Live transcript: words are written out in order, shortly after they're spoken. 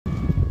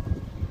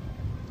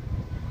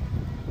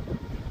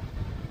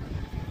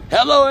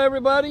Hello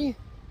everybody.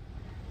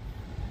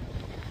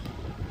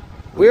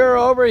 We're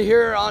over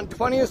here on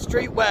 20th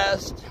Street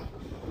West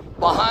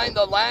behind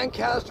the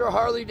Lacaster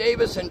Harley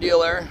Davidson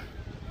dealer.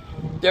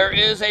 There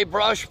is a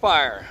brush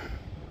fire.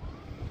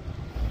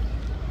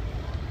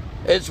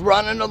 It's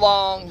running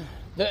along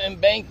the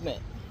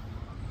embankment.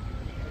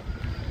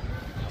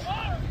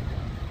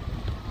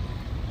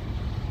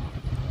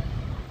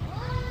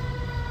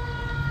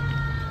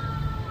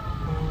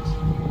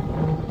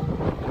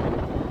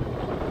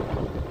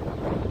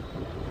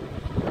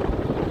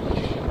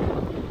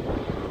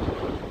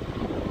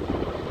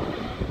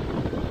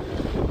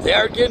 They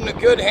are getting a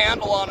good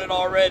handle on it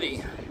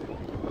already,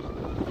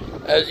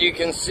 as you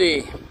can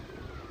see.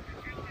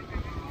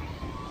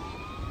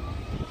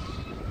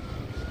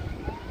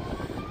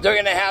 They're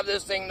going to have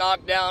this thing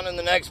knocked down in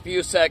the next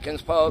few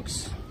seconds,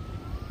 folks.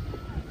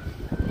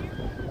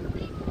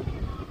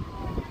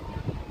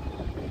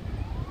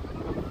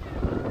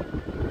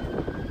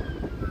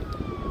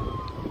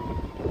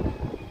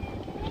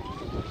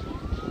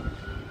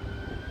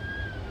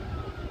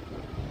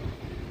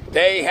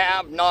 They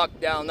have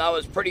knocked down. That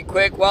was pretty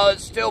quick. Well,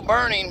 it's still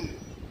burning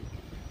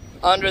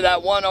under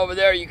that one over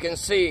there, you can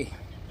see.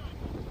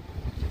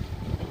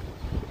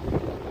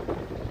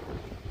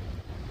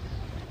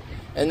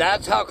 And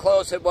that's how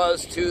close it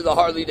was to the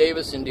Harley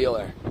Davidson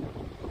dealer.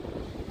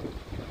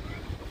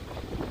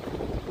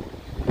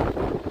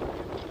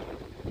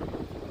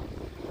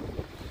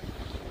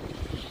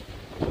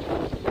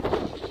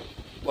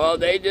 Well,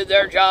 they did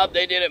their job.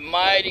 They did it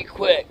mighty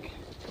quick.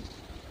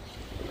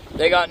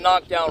 They got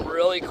knocked down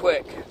really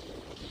quick.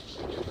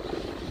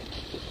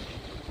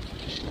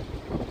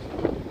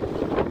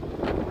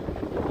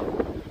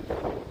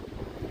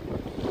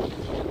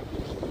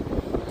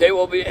 They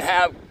will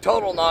have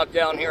total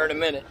knockdown here in a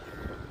minute.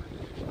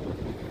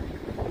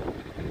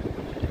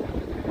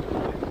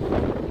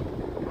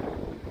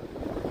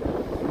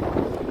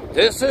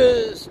 This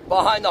is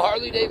behind the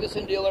Harley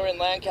Davidson dealer in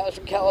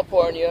Lacaster,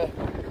 California.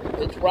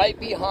 It's right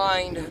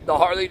behind the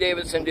Harley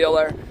Davidson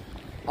dealer.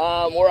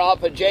 We're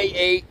off of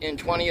J8 and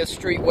 20th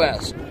Street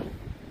West.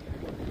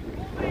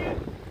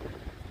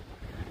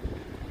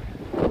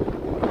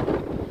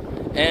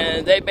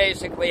 And they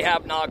basically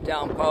have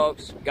knockdown,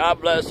 folks.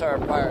 God bless our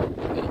fire.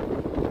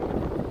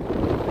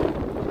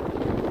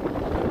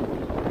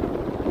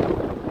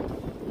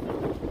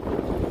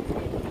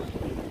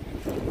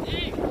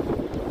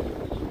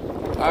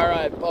 All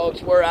right,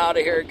 folks, we're out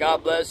of here.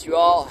 God bless you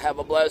all. Have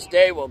a blessed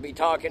day. We'll be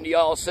talking to you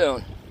all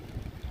soon.